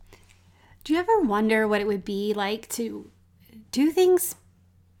Do you ever wonder what it would be like to do things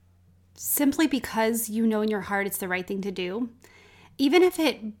simply because you know in your heart it's the right thing to do? Even if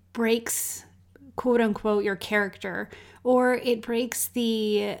it breaks, quote unquote, your character, or it breaks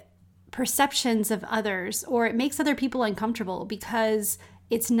the perceptions of others, or it makes other people uncomfortable because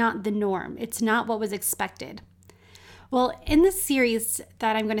it's not the norm. It's not what was expected. Well, in this series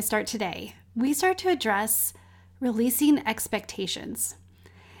that I'm going to start today, we start to address releasing expectations.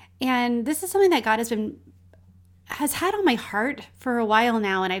 And this is something that God has had on my heart for a while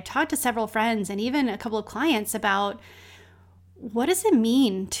now. And I've talked to several friends and even a couple of clients about what does it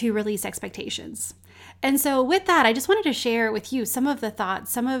mean to release expectations? And so with that, I just wanted to share with you some of the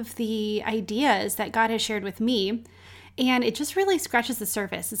thoughts, some of the ideas that God has shared with me. And it just really scratches the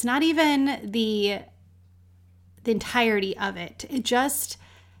surface. It's not even the entirety of it. It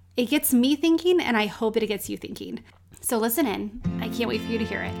gets me thinking, and I hope that it gets you thinking. So listen in. I can't wait for you to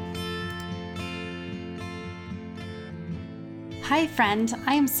hear it. Hi, friend.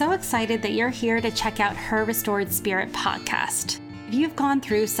 I am so excited that you're here to check out Her Restored Spirit podcast. If you've gone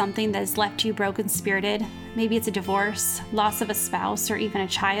through something that has left you broken-spirited, maybe it's a divorce, loss of a spouse, or even a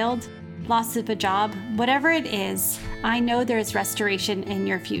child, loss of a job, whatever it is, I know there is restoration in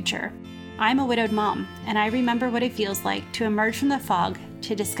your future. I'm a widowed mom, and I remember what it feels like to emerge from the fog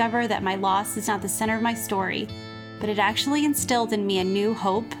to discover that my loss is not the center of my story, but it actually instilled in me a new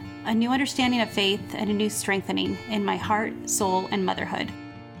hope, a new understanding of faith, and a new strengthening in my heart, soul, and motherhood.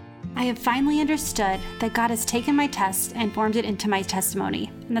 I have finally understood that God has taken my test and formed it into my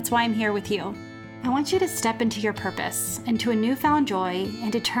testimony, and that's why I'm here with you. I want you to step into your purpose, into a newfound joy,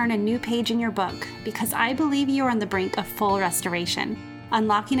 and to turn a new page in your book, because I believe you are on the brink of full restoration,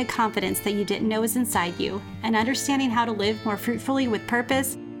 unlocking a confidence that you didn't know was inside you, and understanding how to live more fruitfully with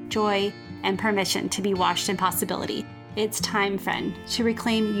purpose, joy, and permission to be washed in possibility. It's time, friend, to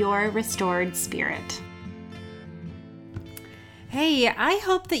reclaim your restored spirit. Hey, I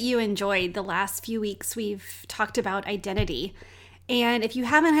hope that you enjoyed the last few weeks we've talked about identity. And if you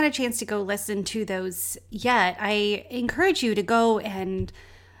haven't had a chance to go listen to those yet, I encourage you to go and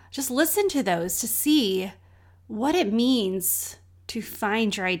just listen to those to see what it means to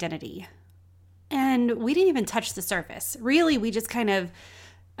find your identity. And we didn't even touch the surface. Really, we just kind of,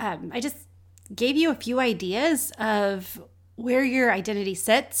 I just gave you a few ideas of where your identity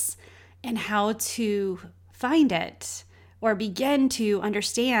sits and how to find it or begin to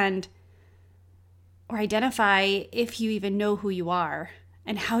understand or identify if you even know who you are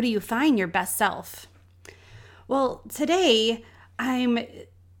and how do you find your best self. Well, today I'm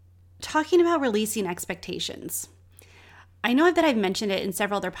talking about releasing expectations. I know that I've mentioned it in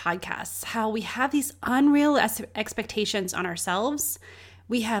several other podcasts, how we have these unreal expectations on ourselves.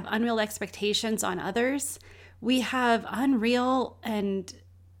 We have unreal expectations on others. We have unreal and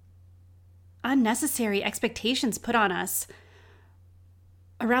unnecessary expectations put on us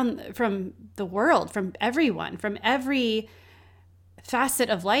from the world, from everyone, from every facet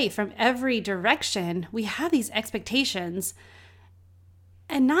of life, from every direction. We have these expectations,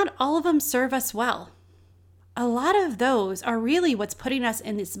 and not all of them serve us well. A lot of those are really what's putting us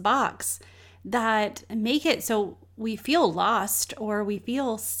in this box that make it so we feel lost or we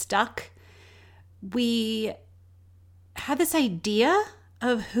feel stuck. We have this idea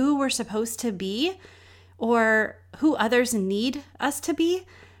of who we're supposed to be or who others need us to be,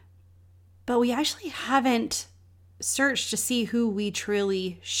 but we actually haven't searched to see who we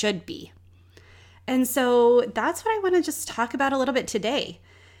truly should be. And so that's what I want to just talk about a little bit today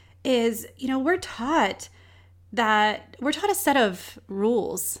is, we're taught a set of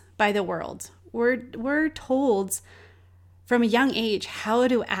rules by the world. We're told from a young age how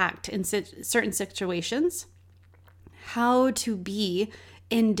to act in certain situations, how to be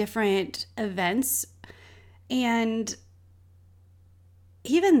in different events, and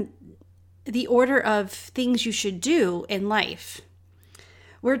even the order of things you should do in life.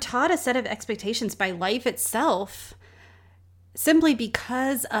 We're taught a set of expectations by life itself simply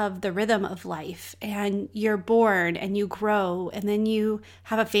because of the rhythm of life. And you're born and you grow and then you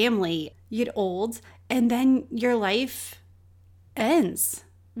have a family, you get old, and then your life ends.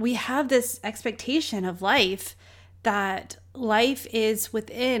 We have this expectation of life that life is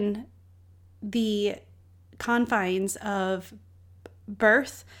within the confines of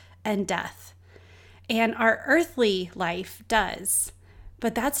birth and death. And our earthly life does,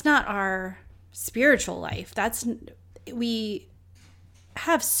 but that's not our spiritual life. We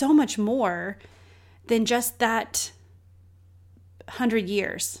have so much more than just that 100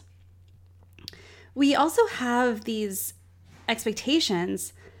 years. We also have these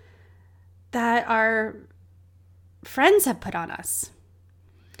expectations that our friends have put on us.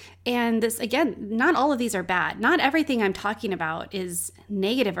 And this, again, not all of these are bad. Not everything I'm talking about is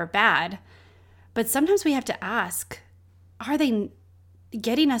negative or bad. But sometimes we have to ask, are they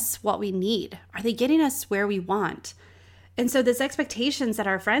getting us what we need? Are they getting us where we want? And so these expectations that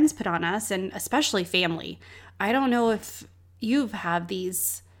our friends put on us, and especially family, I don't know if you have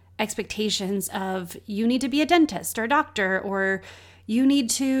these expectations of you need to be a dentist or a doctor, or you need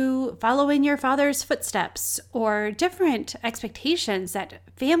to follow in your father's footsteps, or different expectations that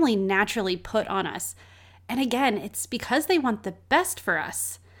family naturally put on us. And again, it's because they want the best for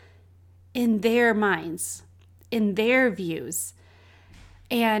us in their minds, in their views.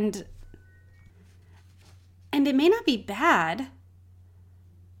 And it may not be bad,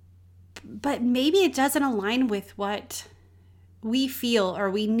 but maybe it doesn't align with what we feel or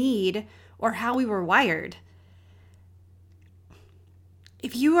we need or how we were wired.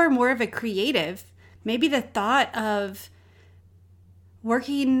 If you are more of a creative, maybe the thought of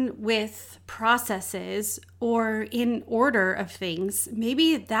working with processes or in order of things,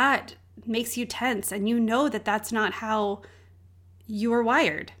 maybe that makes you tense, and you know that that's not how you are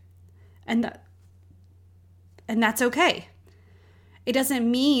wired. And that's okay. It doesn't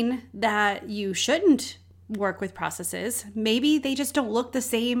mean that you shouldn't work with processes. Maybe they just don't look the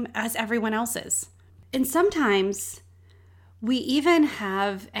same as everyone else's. And sometimes we even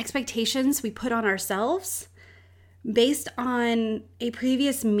have expectations we put on ourselves based on a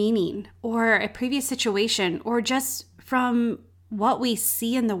previous meaning or a previous situation, or just from what we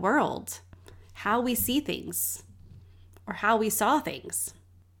see in the world, how we see things, or how we saw things.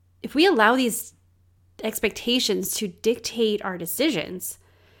 If we allow these expectations to dictate our decisions,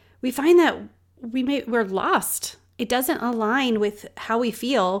 we find that we're lost. It doesn't align with how we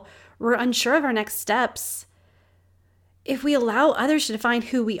feel. We're unsure of our next steps. If we allow others to define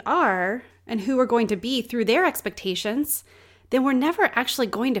who we are and who we're going to be through their expectations, then we're never actually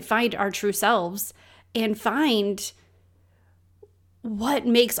going to find our true selves and find what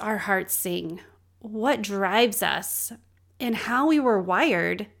makes our hearts sing, what drives us, and how we were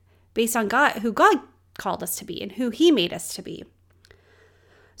wired based on God, who God called us to be and who He made us to be.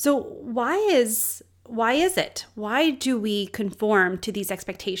 So why is it? Why do we conform to these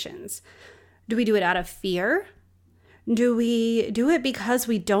expectations? Do we do it out of fear? Do we do it because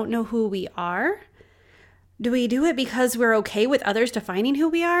we don't know who we are? Do we do it because we're okay with others defining who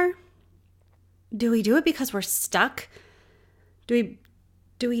we are? Do we do it because we're stuck? Do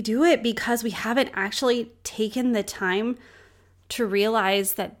we do it because we haven't actually taken the time to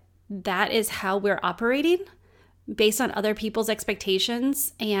realize that is how we're operating based on other people's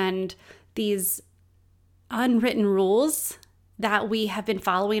expectations and these unwritten rules that we have been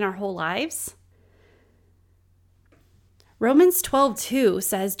following our whole lives? Romans 12:2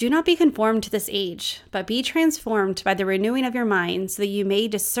 says, "Do not be conformed to this age, but be transformed by the renewing of your mind, so that you may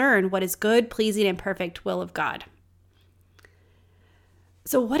discern what is good, pleasing, and perfect will of God."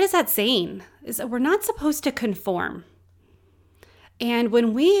 So what is that saying? Is that we're not supposed to conform. And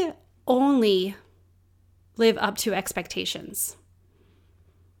when we only live up to expectations,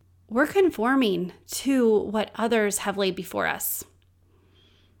 we're conforming to what others have laid before us.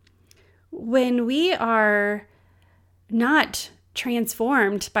 When we are not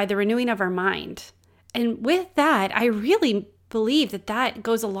transformed by the renewing of our mind, and with that, I really believe that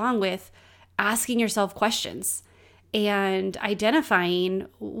goes along with asking yourself questions and identifying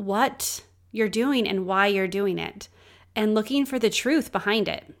what you're doing and why you're doing it, and looking for the truth behind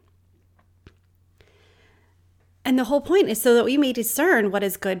it. And the whole point is so that we may discern what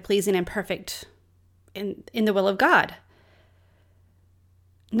is good, pleasing, and perfect in the will of God.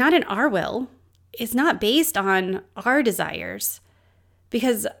 Not in our will. It's not based on our desires,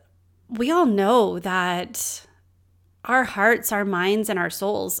 because we all know that our hearts, our minds, and our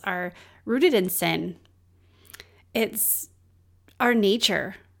souls are rooted in sin. It's our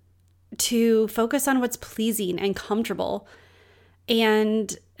nature to focus on what's pleasing and comfortable.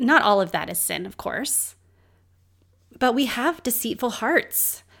 And not all of that is sin, of course. But we have deceitful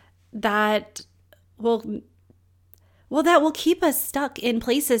hearts that will keep us stuck in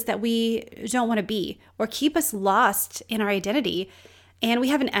places that we don't want to be, or keep us lost in our identity. And we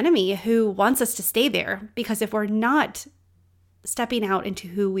have an enemy who wants us to stay there, because if we're not stepping out into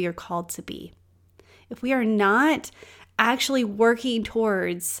who we are called to be, if we are not actually working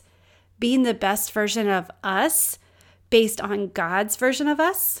towards being the best version of us based on God's version of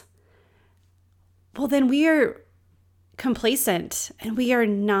us, well, then we are complacent and we are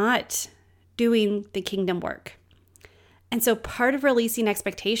not doing the kingdom work. And so part of releasing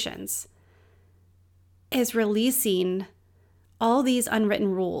expectations is releasing all these unwritten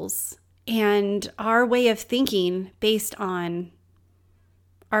rules and our way of thinking based on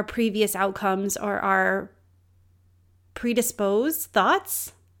our previous outcomes or our predisposed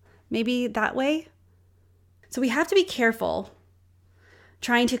thoughts, maybe that way. So we have to be careful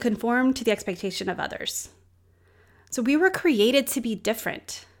trying to conform to the expectation of others. So we were created to be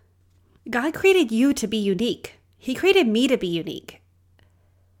different. God created you to be unique. He created me to be unique.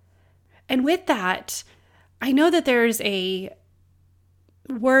 And with that, I know that there's a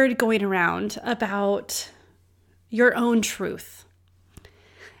word going around about your own truth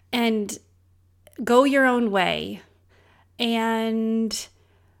and go your own way. And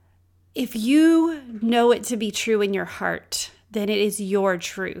if you know it to be true in your heart, then it is your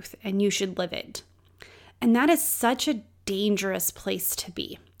truth and you should live it. And that is such a dangerous place to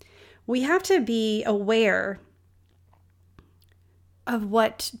be. We have to be aware of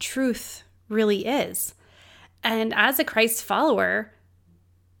what truth really is. And as a Christ follower,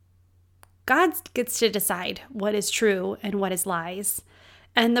 God gets to decide what is true and what is lies.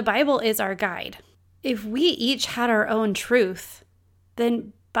 And the Bible is our guide. If we each had our own truth,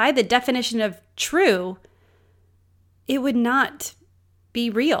 then by the definition of true, it would not be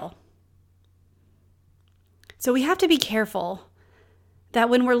real. So we have to be careful that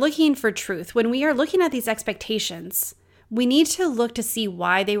when we're looking for truth, when we are looking at these expectations, we need to look to see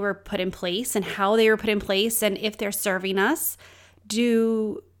why they were put in place and how they were put in place, and if they're serving us.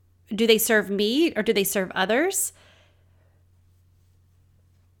 Do they serve me or do they serve others?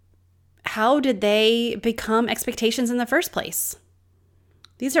 How did they become expectations in the first place?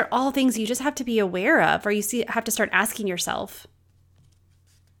 These are all things you just have to be aware of, or you have to start asking yourself.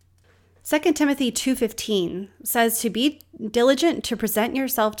 2 Timothy 2:15 says to be diligent to present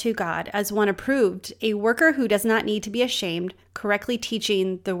yourself to God as one approved, a worker who does not need to be ashamed, correctly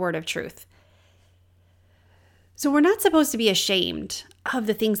teaching the word of truth. So we're not supposed to be ashamed of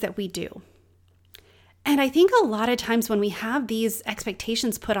the things that we do. And I think a lot of times when we have these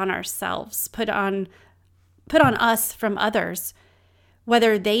expectations put on ourselves, put on us from others,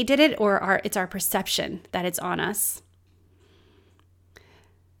 whether they did it or it's our perception that it's on us,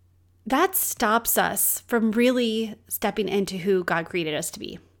 that stops us from really stepping into who God created us to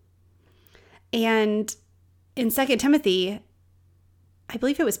be. And in 2 Timothy, I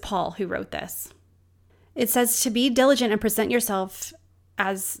believe it was Paul who wrote this. It says to be diligent and present yourself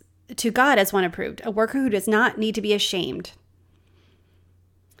as to God as one approved, a worker who does not need to be ashamed.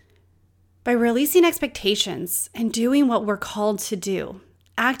 By releasing expectations and doing what we're called to do,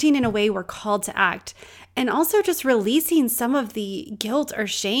 acting in a way we're called to act, and also just releasing some of the guilt or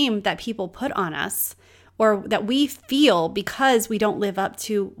shame that people put on us or that we feel because we don't live up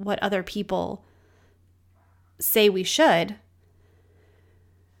to what other people say we should,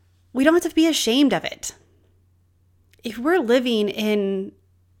 we don't have to be ashamed of it. If we're living in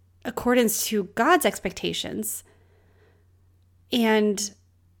accordance to God's expectations and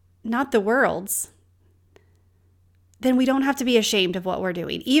not the world's, then we don't have to be ashamed of what we're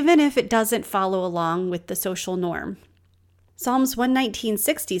doing, even if it doesn't follow along with the social norm. Psalms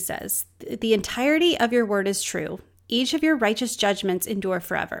 119:60 says, "The entirety of your word is true. Each of your righteous judgments endure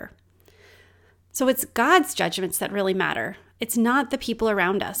forever." So it's God's judgments that really matter. It's not the people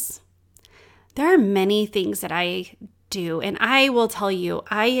around us. There are many things that I do, and I will tell you,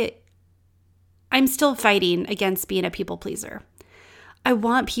 I'm still fighting against being a people pleaser. I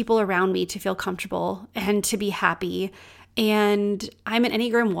want people around me to feel comfortable and to be happy. And I'm an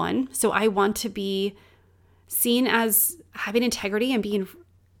Enneagram 1, so I want to be seen as having integrity and being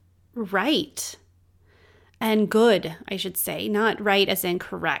right and good, I should say. Not right as in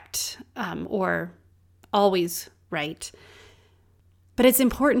correct or always right. But it's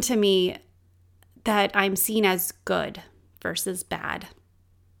important to me that I'm seen as good versus bad.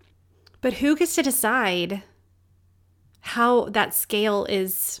 But who gets to decide how that scale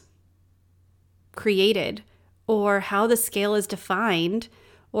is created, or how the scale is defined,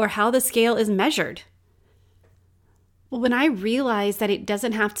 or how the scale is measured? Well, when I realize that it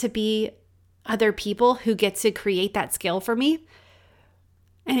doesn't have to be other people who get to create that scale for me,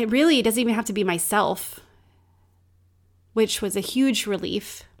 and it really doesn't even have to be myself, which was a huge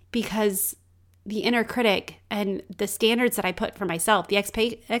relief, because the inner critic and the standards that I put for myself, the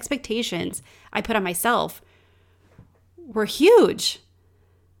expectations I put on myself were huge,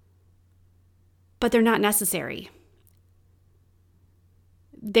 but they're not necessary.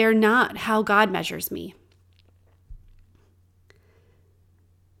 They're not how God measures me.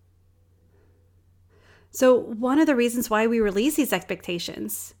 So one of the reasons why we release these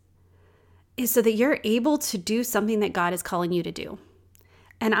expectations is so that you're able to do something that God is calling you to do.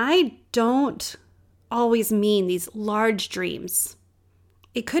 And I don't always mean these large dreams.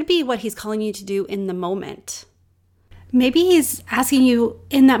 It could be what He's calling you to do in the moment. Maybe he's asking you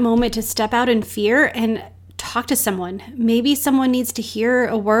in that moment to step out in fear and talk to someone. Maybe someone needs to hear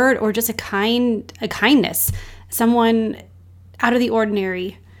a word or just a kindness, someone out of the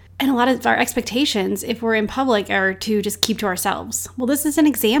ordinary. And a lot of our expectations, if we're in public, are to just keep to ourselves. Well, this is an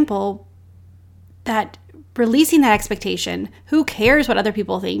example that releasing that expectation, who cares what other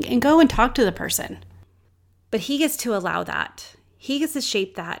people think, and go and talk to the person. But he gets to allow that. He gets to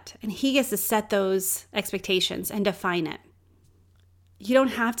shape that, and he gets to set those expectations and define it. You don't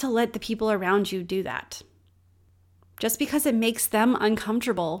have to let the people around you do that. Just because it makes them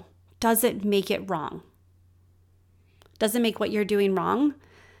uncomfortable doesn't make it wrong. Doesn't make what you're doing wrong.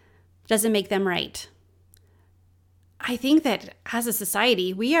 Doesn't make them right. I think that as a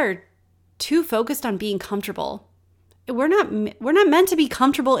society, we are too focused on being comfortable. We're not meant to be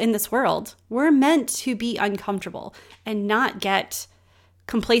comfortable in this world. We're meant to be uncomfortable and not get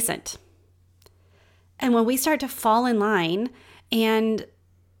complacent. And when we start to fall in line and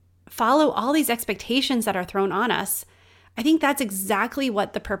follow all these expectations that are thrown on us, I think that's exactly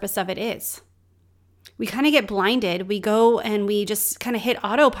what the purpose of it is. We kind of get blinded. We go and we just kind of hit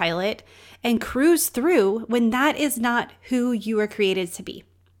autopilot and cruise through when that is not who you were created to be.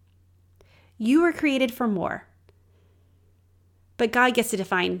 You were created for more. But God gets to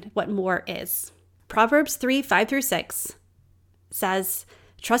define what more is. Proverbs 3:5-6 says,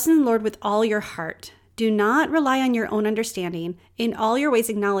 "Trust in the Lord with all your heart. Do not rely on your own understanding. In all your ways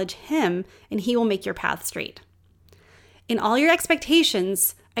acknowledge Him, and He will make your path straight." In all your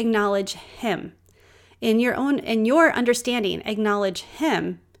expectations, acknowledge Him. In your understanding, acknowledge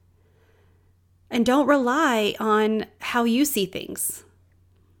Him. And don't rely on how you see things.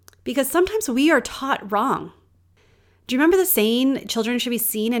 Because sometimes we are taught wrong. Do you remember the saying, children should be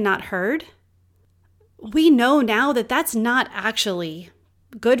seen and not heard? We know now that that's not actually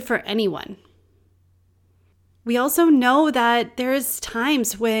good for anyone. We also know that there's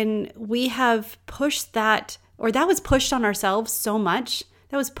times when we have pushed that, or that was pushed on ourselves so much,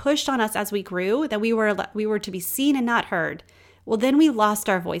 that was pushed on us as we grew, that we were to be seen and not heard. Well, then we lost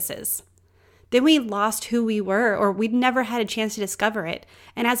our voices. Then we lost who we were, or we'd never had a chance to discover it.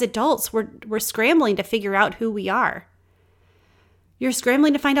 And as adults, we're scrambling to figure out who we are. You're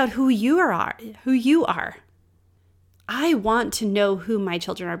scrambling to find out who you are. I want to know who my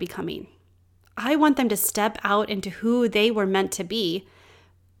children are becoming. I want them to step out into who they were meant to be.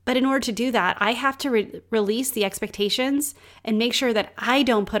 But in order to do that, I have to release the expectations and make sure that I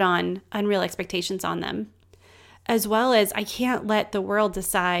don't put on unreal expectations on them. As well as I can't let the world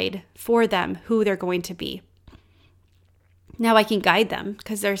decide for them who they're going to be. Now I can guide them,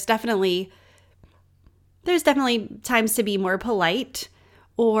 because there's definitely times to be more polite,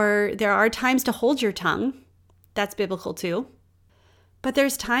 or there are times to hold your tongue. That's biblical too. But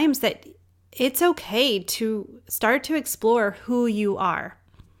there's times that it's okay to start to explore who you are.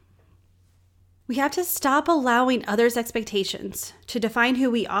 We have to stop allowing others' expectations to define who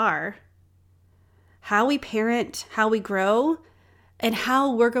we are, how we parent, how we grow, and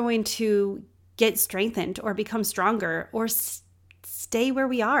how we're going to get strengthened or become stronger or stay where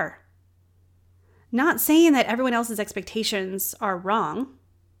we are. Not saying that everyone else's expectations are wrong.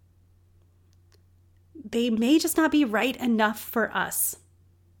 They may just not be right enough for us.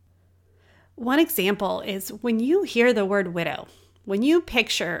 One example is when you hear the word widow, when you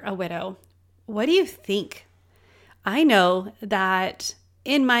picture a widow, what do you think? I know that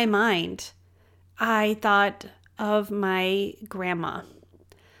in my mind, I thought of my grandma.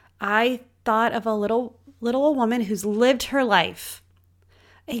 I thought of a little woman who's lived her life,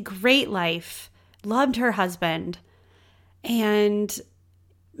 a great life, loved her husband, and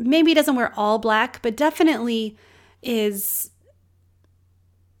maybe doesn't wear all black, but definitely is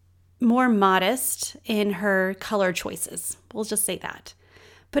more modest in her color choices. We'll just say that.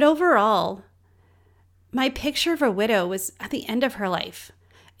 But overall, my picture of a widow was at the end of her life.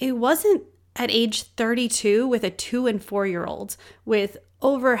 It wasn't at age 32 with a 2 and 4-year-old with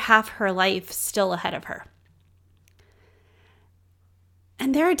over half her life still ahead of her.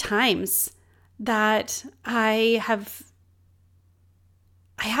 And there are times that I have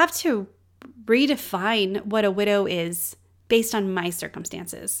to redefine what a widow is based on my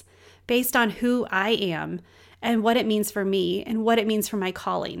circumstances, based on who I am and what it means for me and what it means for my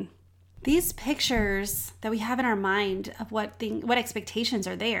calling. These pictures that we have in our mind of what expectations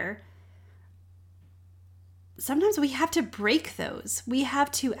are there, sometimes we have to break those. We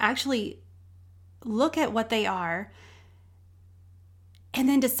have to actually look at what they are and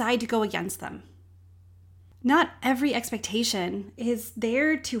then decide to go against them. Not every expectation is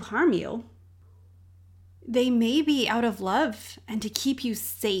there to harm you. They may be out of love and to keep you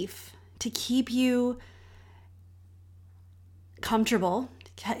safe, to keep you comfortable,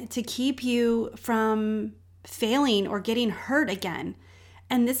 to keep you from failing or getting hurt again.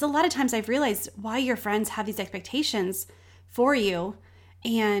 And this, a lot of times I've realized why your friends have these expectations for you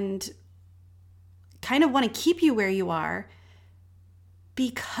and kind of want to keep you where you are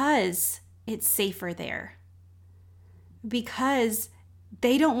because it's safer there. Because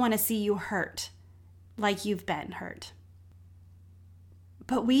they don't want to see you hurt like you've been hurt.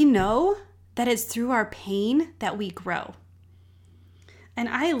 But we know that it's through our pain that we grow. And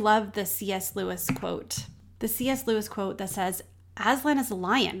I love the C.S. Lewis quote. The C.S. Lewis quote that says, "Aslan is a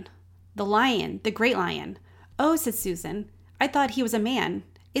lion, the great lion. Oh," said Susan, "I thought he was a man.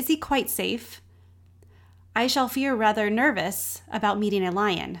 Is he quite safe? I shall feel rather nervous about meeting a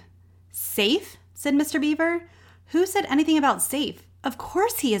lion." "Safe?" said Mr. Beaver. "Who said anything about safe? Of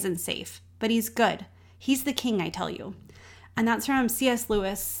course he isn't safe, but he's good. He's the king, I tell you." And that's from C.S.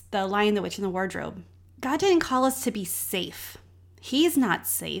 Lewis, The Lion, the Witch, and the Wardrobe. God didn't call us to be safe. He's not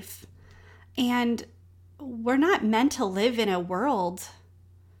safe. And we're not meant to live in a world,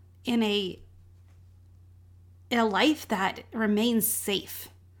 in a life that remains safe.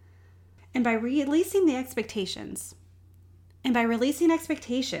 And by releasing expectations,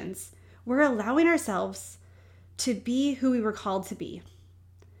 we're allowing ourselves to be who we were called to be.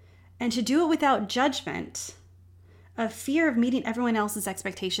 And to do it without judgment of fear of meeting everyone else's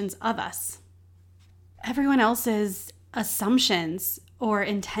expectations of us. Everyone else's assumptions or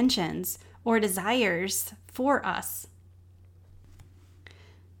intentions or desires for us.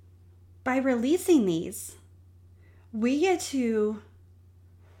 By releasing these, we get to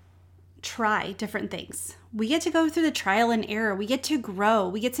try different things. We get to go through the trial and error. We get to grow.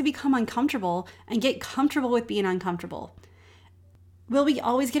 We get to become uncomfortable and get comfortable with being uncomfortable. Will we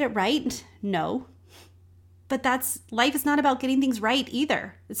always get it right? No. But life is not about getting things right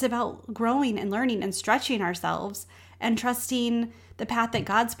either. It's about growing and learning and stretching ourselves and trusting the path that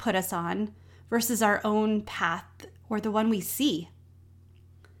God's put us on versus our own path or the one we see.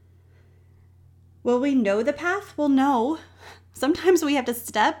 Will we know the path? Well, no. Sometimes we have to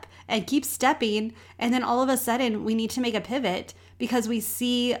step and keep stepping, and then all of a sudden we need to make a pivot because we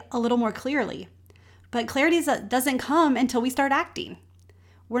see a little more clearly. But clarity doesn't come until we start acting.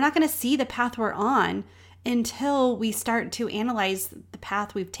 We're not going to see the path we're on until we start to analyze the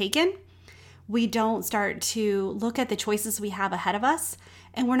path we've taken. We don't start to look at the choices we have ahead of us.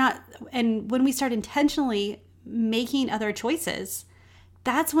 And when we start intentionally making other choices,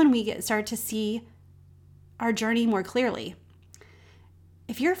 that's when we start to see our journey more clearly.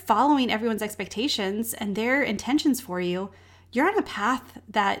 If you're following everyone's expectations and their intentions for you, you're on a path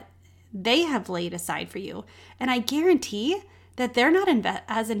that they have laid aside for you. And I guarantee that they're not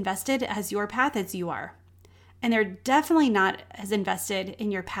as invested as your path as you are. And they're definitely not as invested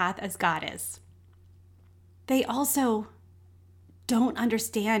in your path as God is. They also don't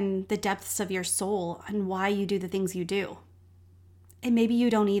understand the depths of your soul and why you do the things you do. And maybe you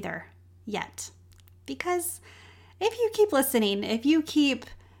don't either yet. Because if you keep listening, if you keep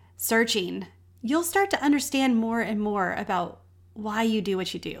searching, you'll start to understand more and more about why you do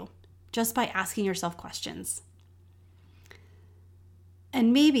what you do, just by asking yourself questions.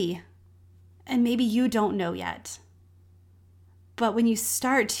 And maybe you don't know yet. But when you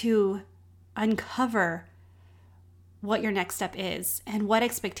start to uncover what your next step is and what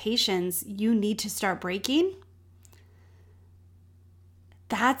expectations you need to start breaking,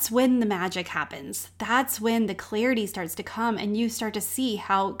 that's when the magic happens. That's when the clarity starts to come and you start to see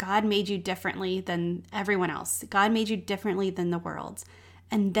how God made you differently than everyone else. God made you differently than the world.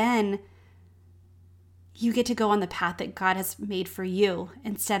 And then you get to go on the path that God has made for you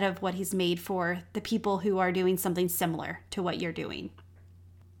instead of what He's made for the people who are doing something similar to what you're doing.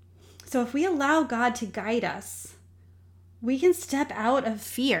 So if we allow God to guide us, we can step out of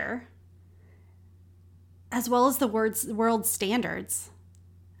fear as well as the world's standards.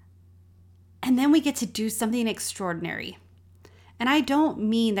 And then we get to do something extraordinary. And I don't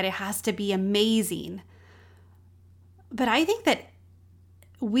mean that it has to be amazing, but I think that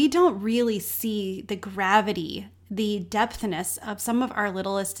we don't really see the gravity, the depthness of some of our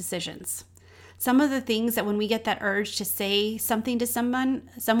littlest decisions. Some of the things that when we get that urge to say something to someone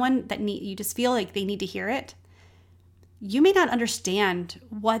that you just feel like they need to hear it, you may not understand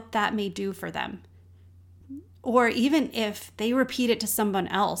what that may do for them. Or even if they repeat it to someone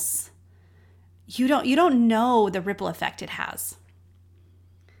else, you don't know the ripple effect it has.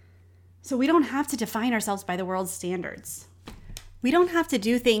 So we don't have to define ourselves by the world's standards. We don't have to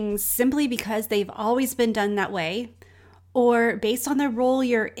do things simply because they've always been done that way, or based on the role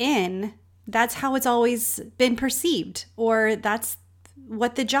you're in, that's how it's always been perceived, or that's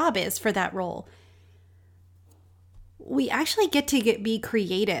what the job is for that role. we actually get to be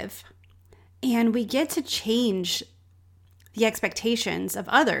creative, and we get to change the expectations of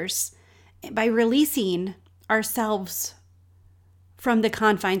others by releasing ourselves from the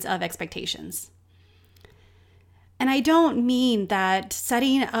confines of expectations. And I don't mean that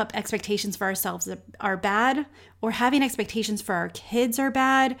setting up expectations for ourselves are bad, or having expectations for our kids are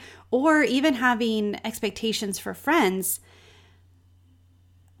bad, or even having expectations for friends,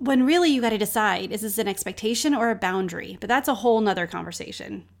 when really you got to decide, is this an expectation or a boundary? But that's a whole nother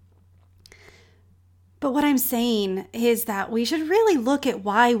conversation. But what I'm saying is that we should really look at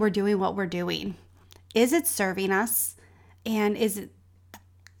why we're doing what we're doing. Is it serving us? And is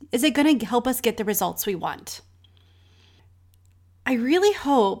it going to help us get the results we want? I really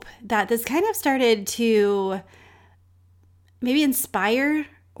hope that this kind of started to maybe inspire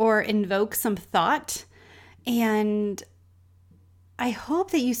or invoke some thought. And I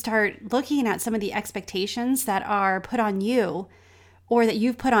hope that you start looking at some of the expectations that are put on you or that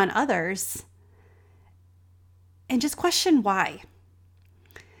you've put on others and just question why.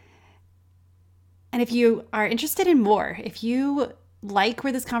 And if you are interested in more, if you like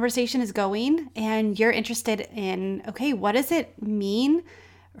where this conversation is going and you're interested in, okay, what does it mean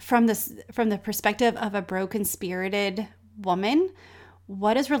from the perspective of a broken-spirited woman?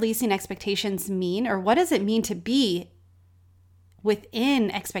 What does releasing expectations mean, or what does it mean to be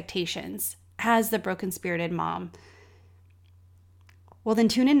within expectations as the broken-spirited mom? Well, then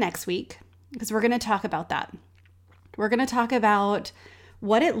tune in next week, because we're going to talk about that. We're going to talk about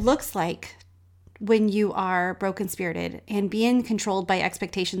what it looks like when you are broken-spirited and being controlled by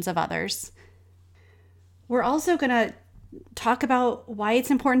expectations of others. We're also going to talk about why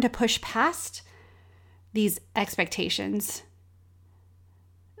it's important to push past these expectations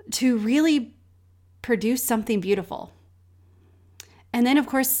to really produce something beautiful. And then, of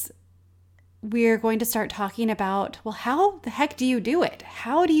course, we're going to start talking about, well, how the heck do you do it?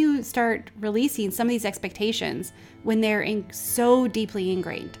 How do you start releasing some of these expectations when they're so deeply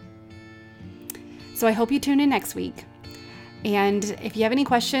ingrained? So I hope you tune in next week. And if you have any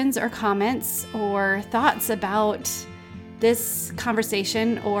questions or comments or thoughts about this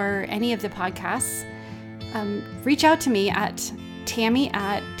conversation or any of the podcasts, reach out to me at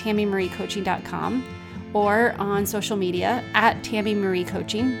Tammy@TammyMarieCoaching.com or on social media at Tammy Marie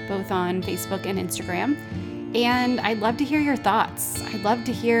Coaching, both on Facebook and Instagram. And I'd love to hear your thoughts. I'd love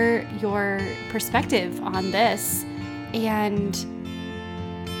to hear your perspective on this and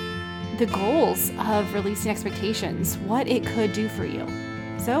the goals of releasing expectations, what it could do for you.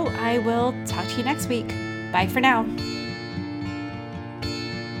 So I will talk to you next week. Bye for now.